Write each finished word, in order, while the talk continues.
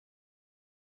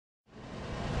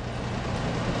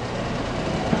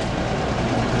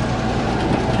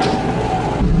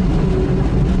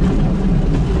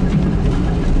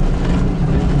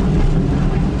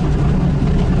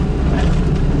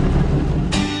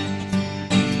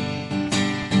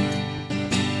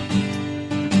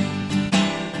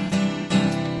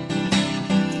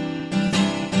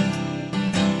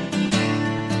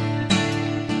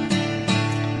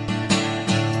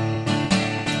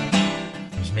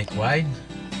Mick Wade.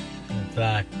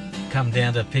 We've come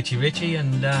down to Pichi Richi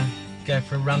and go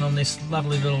for a run on this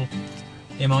lovely little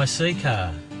MIC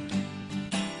car.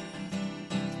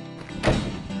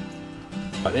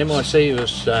 The MIC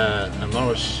was a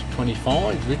Morris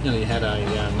 25, originally had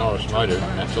a Morris motor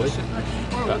actually,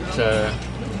 but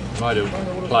motor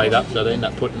played up, so they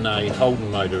ended up putting a Holden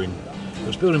motor in. It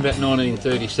was built in about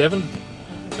 1937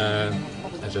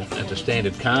 as a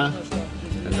standard car,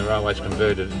 and the railways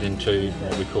converted it into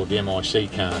what we call the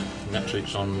MIC car. And actually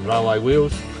it's on railway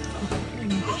wheels.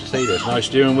 As you see, there's no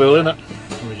steering wheel in it,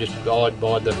 and we just guide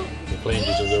by the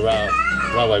flanges of the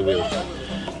railway wheels.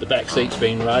 The back seat's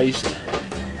been raised,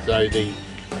 so the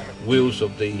wheels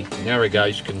of the narrow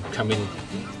gauge can come in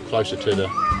closer to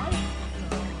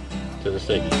the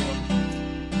seat.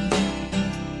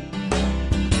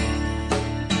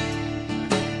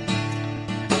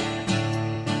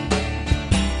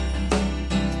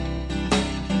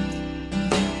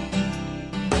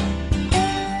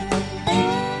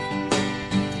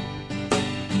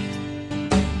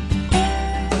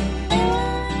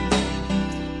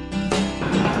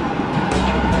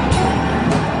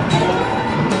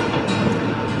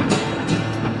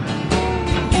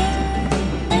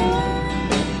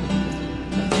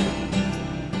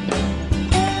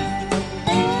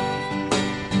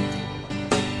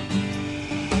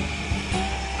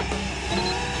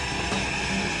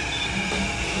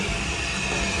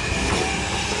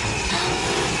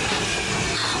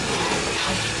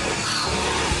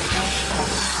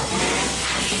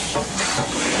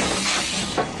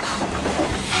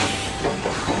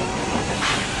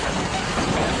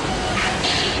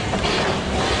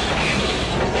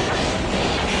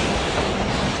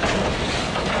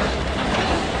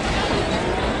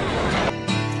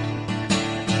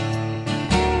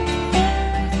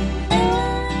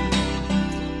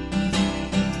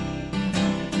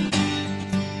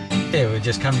 Yeah, we've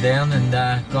just come down and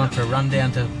gone for a run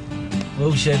down to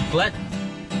Woolshed Flat.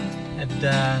 Had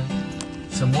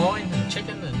some wine and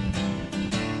chicken and...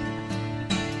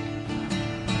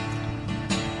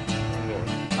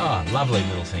 Oh, lovely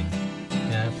little thing. You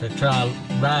know, for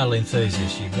rail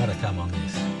enthusiasts, you've got to come on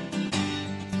this.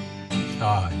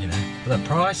 Oh, you know, for the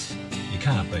price, you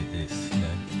can't beat this, you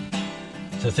know.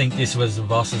 To think this was the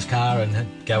boss's car and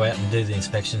go out and do the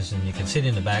inspections and you can sit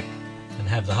in the back and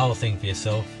have the whole thing for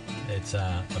yourself. It's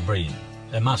a brilliant,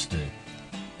 a must do,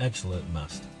 absolute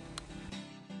must.